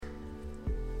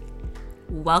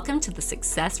Welcome to the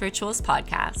Success Rituals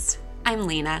Podcast. I'm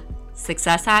Lena,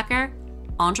 success hacker,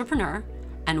 entrepreneur,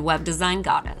 and web design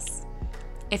goddess.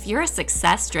 If you're a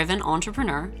success-driven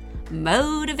entrepreneur,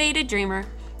 motivated dreamer,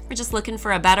 or just looking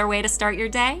for a better way to start your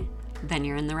day, then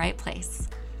you're in the right place.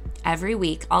 Every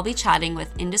week, I'll be chatting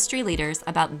with industry leaders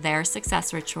about their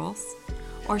success rituals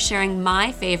or sharing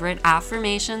my favorite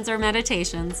affirmations or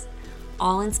meditations,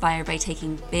 all inspired by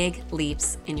taking big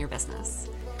leaps in your business.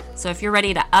 So if you're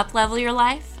ready to up-level your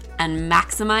life and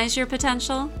maximize your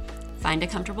potential, find a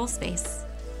comfortable space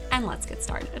and let's get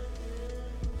started.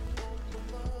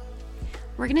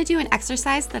 We're going to do an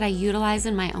exercise that I utilize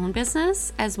in my own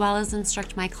business as well as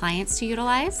instruct my clients to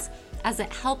utilize, as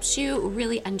it helps you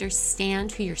really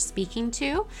understand who you're speaking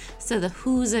to, so the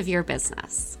who's of your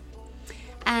business.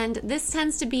 And this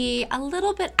tends to be a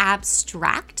little bit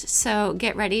abstract, so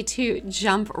get ready to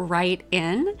jump right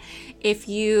in. If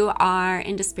you are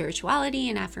into spirituality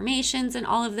and affirmations and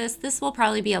all of this, this will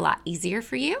probably be a lot easier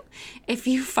for you. If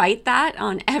you fight that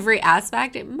on every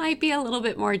aspect, it might be a little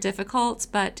bit more difficult,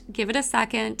 but give it a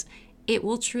second. It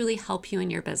will truly help you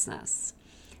in your business.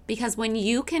 Because when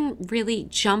you can really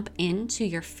jump into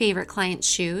your favorite client's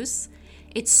shoes,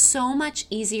 it's so much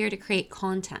easier to create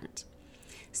content.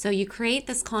 So you create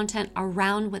this content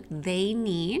around what they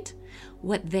need,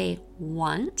 what they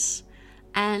want,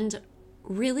 and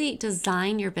really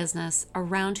design your business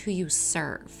around who you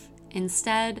serve.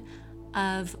 Instead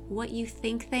of what you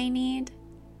think they need,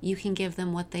 you can give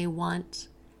them what they want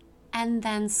and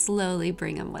then slowly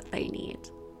bring them what they need.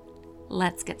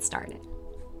 Let's get started.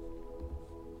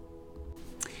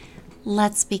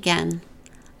 Let's begin.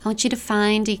 I want you to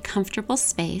find a comfortable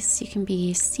space. You can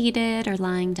be seated or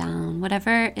lying down,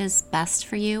 whatever is best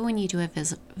for you when you do a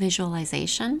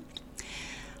visualization.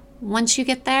 Once you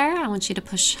get there, I want you to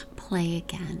push play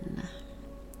again.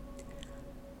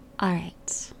 All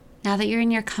right, now that you're in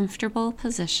your comfortable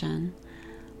position,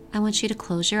 I want you to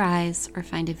close your eyes or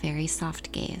find a very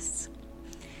soft gaze.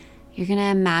 You're going to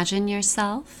imagine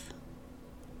yourself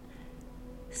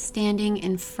standing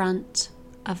in front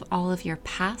of all of your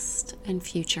past and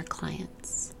future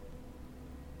clients.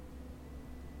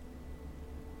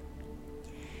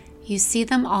 You see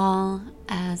them all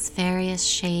as various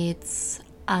shades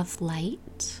of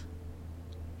light,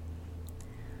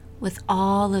 with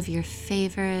all of your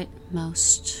favorite,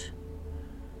 most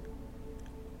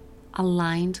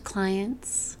aligned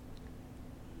clients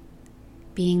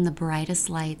being the brightest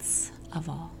lights of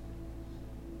all.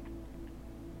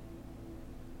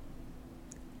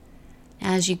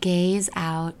 As you gaze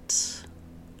out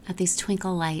at these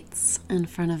twinkle lights in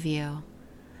front of you,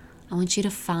 I want you to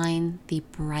find the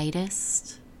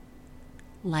brightest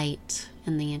light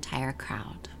in the entire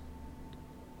crowd.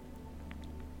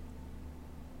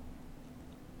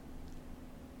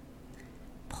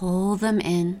 Pull them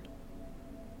in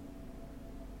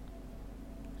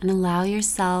and allow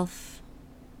yourself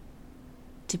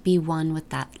to be one with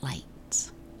that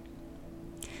light.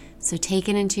 So take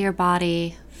it into your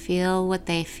body. Feel what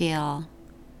they feel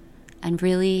and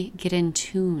really get in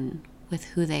tune with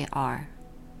who they are.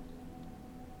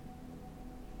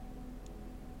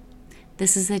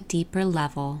 This is a deeper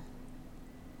level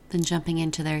than jumping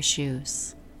into their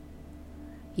shoes.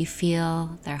 You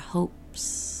feel their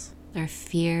hopes, their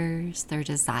fears, their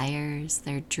desires,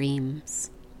 their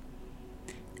dreams,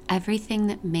 everything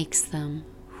that makes them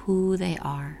who they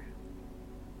are.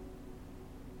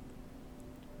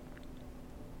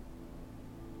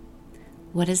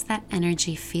 What does that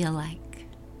energy feel like?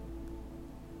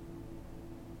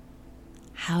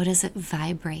 How does it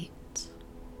vibrate?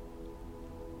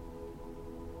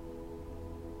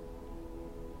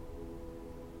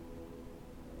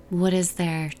 What is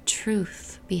their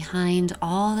truth behind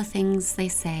all the things they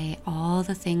say, all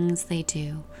the things they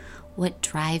do? What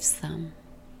drives them?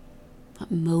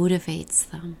 What motivates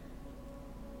them?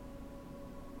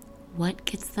 What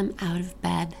gets them out of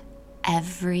bed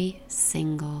every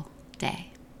single day?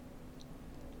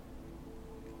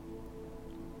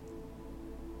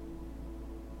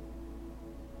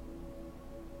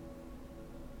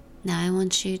 Now I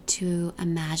want you to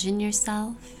imagine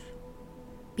yourself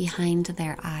behind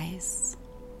their eyes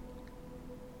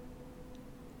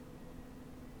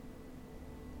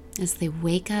as they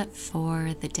wake up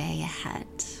for the day ahead.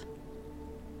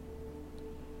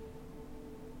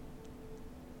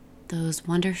 Those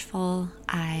wonderful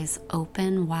eyes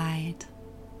open wide.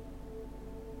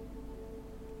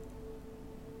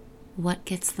 What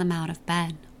gets them out of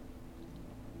bed?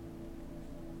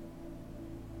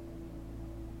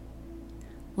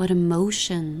 What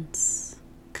emotions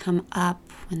come up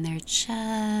when they're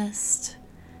just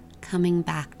coming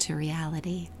back to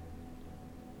reality?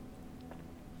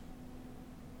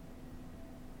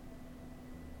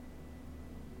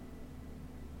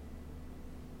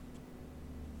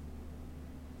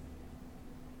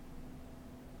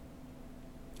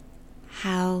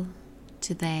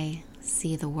 do they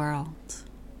see the world?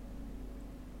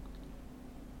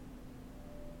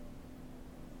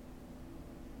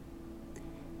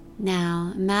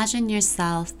 Now, imagine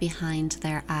yourself behind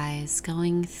their eyes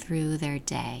going through their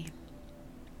day.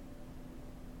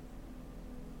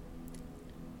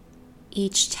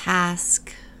 Each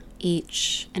task,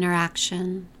 each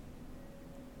interaction,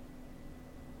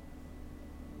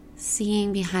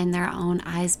 seeing behind their own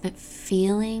eyes, but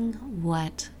feeling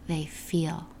what they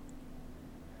feel,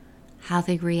 how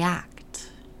they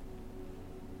react,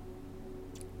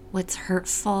 what's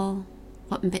hurtful,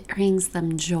 what brings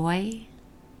them joy.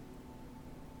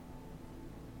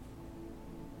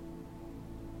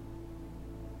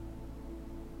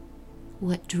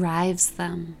 What drives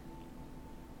them?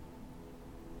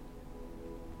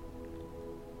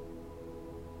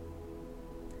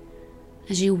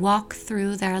 As you walk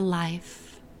through their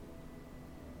life,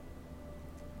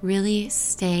 really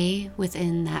stay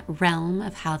within that realm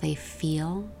of how they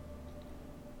feel.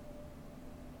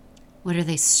 What are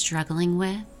they struggling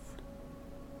with?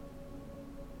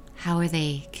 How are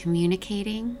they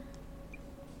communicating?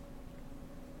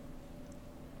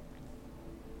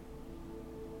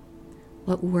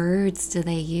 What words do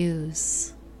they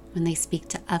use when they speak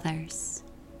to others?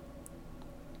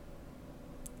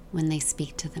 When they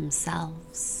speak to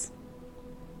themselves?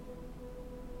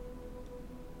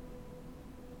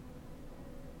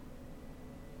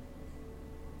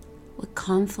 What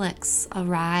conflicts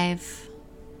arrive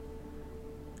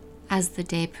as the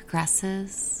day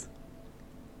progresses?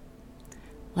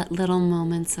 What little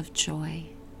moments of joy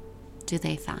do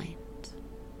they find?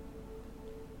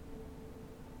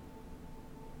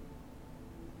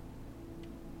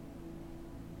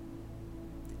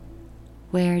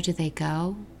 Where do they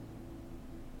go?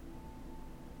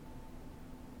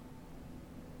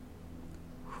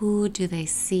 Who do they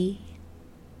see?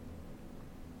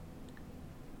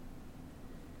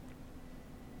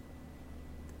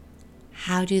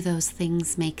 How do those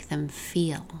things make them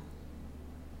feel?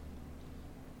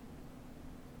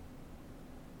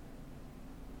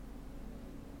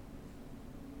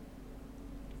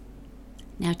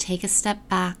 Now take a step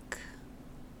back,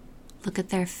 look at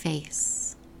their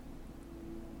face.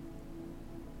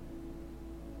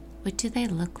 What do they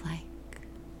look like?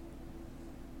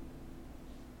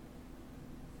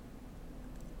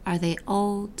 Are they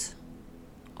old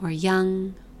or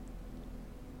young?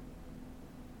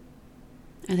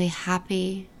 Are they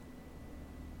happy?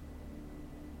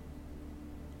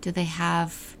 Do they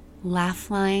have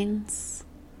laugh lines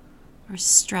or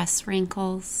stress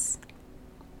wrinkles?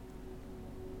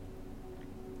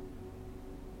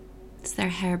 Is their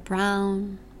hair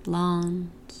brown,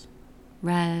 blonde,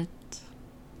 red,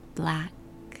 black?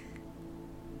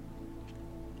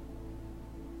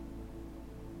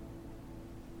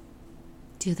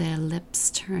 Do their lips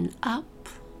turn up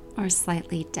or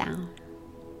slightly down?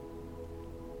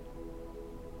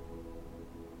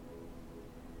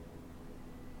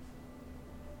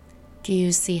 Do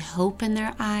you see hope in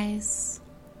their eyes,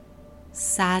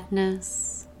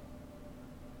 sadness,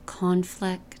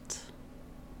 conflict?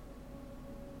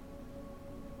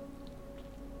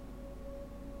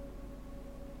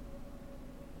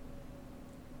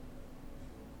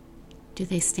 Do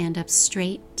they stand up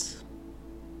straight,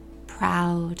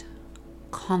 proud,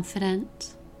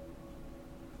 confident?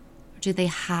 Or do they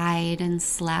hide and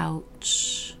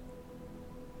slouch?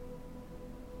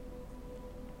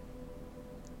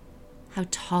 How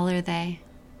tall are they?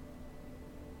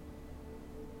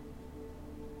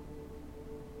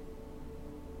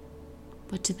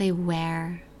 What do they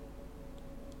wear?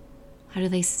 How do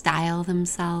they style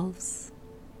themselves?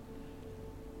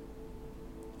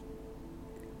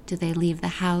 Do they leave the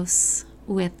house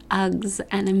with Uggs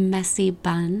and a messy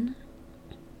bun?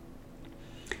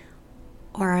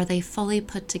 Or are they fully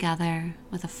put together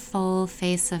with a full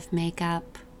face of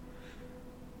makeup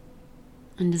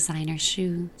and designer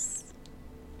shoes?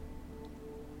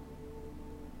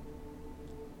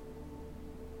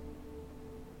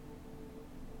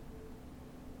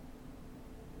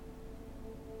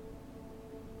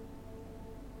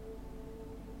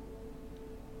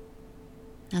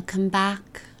 Now come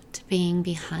back to being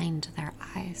behind their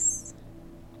eyes.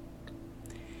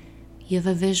 You have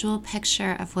a visual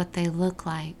picture of what they look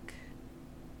like.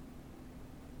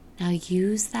 Now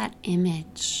use that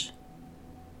image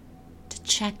to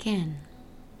check in.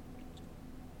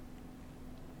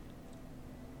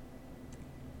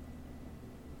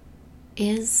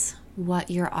 Is what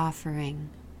you're offering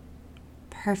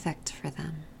perfect for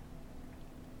them?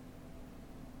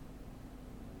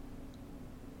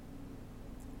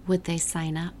 Would they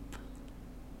sign up?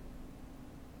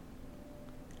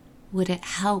 Would it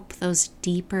help those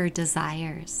deeper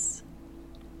desires?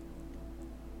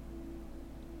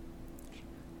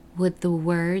 Would the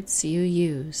words you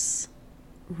use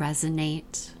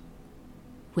resonate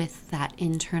with that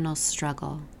internal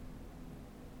struggle?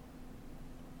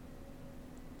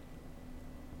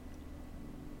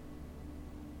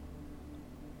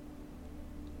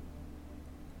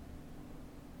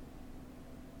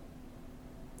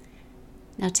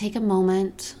 Now take a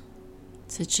moment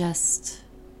to just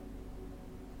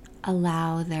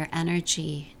allow their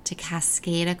energy to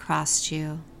cascade across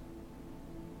you.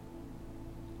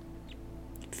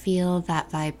 Feel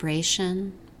that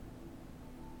vibration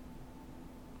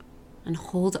and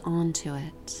hold on to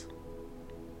it.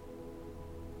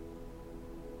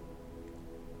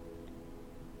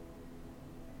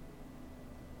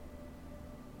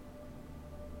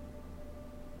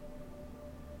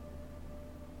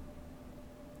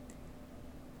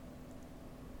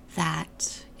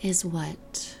 That is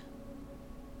what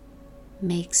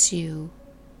makes you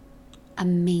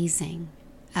amazing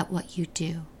at what you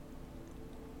do.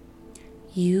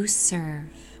 You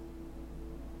serve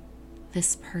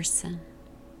this person,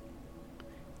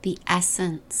 the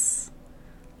essence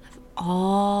of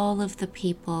all of the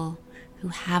people who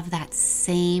have that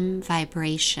same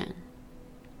vibration.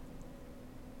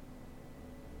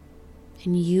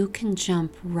 And you can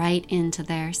jump right into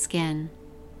their skin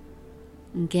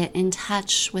and get in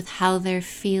touch with how they're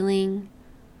feeling,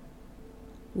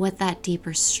 what that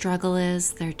deeper struggle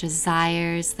is, their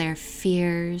desires, their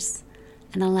fears,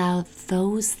 and allow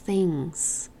those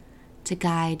things to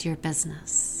guide your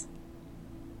business.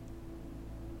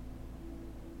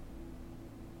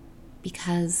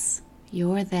 Because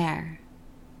you're there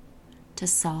to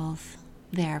solve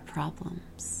their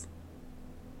problems.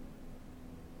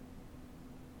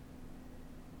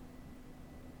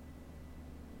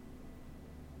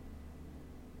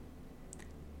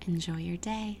 Enjoy your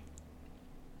day.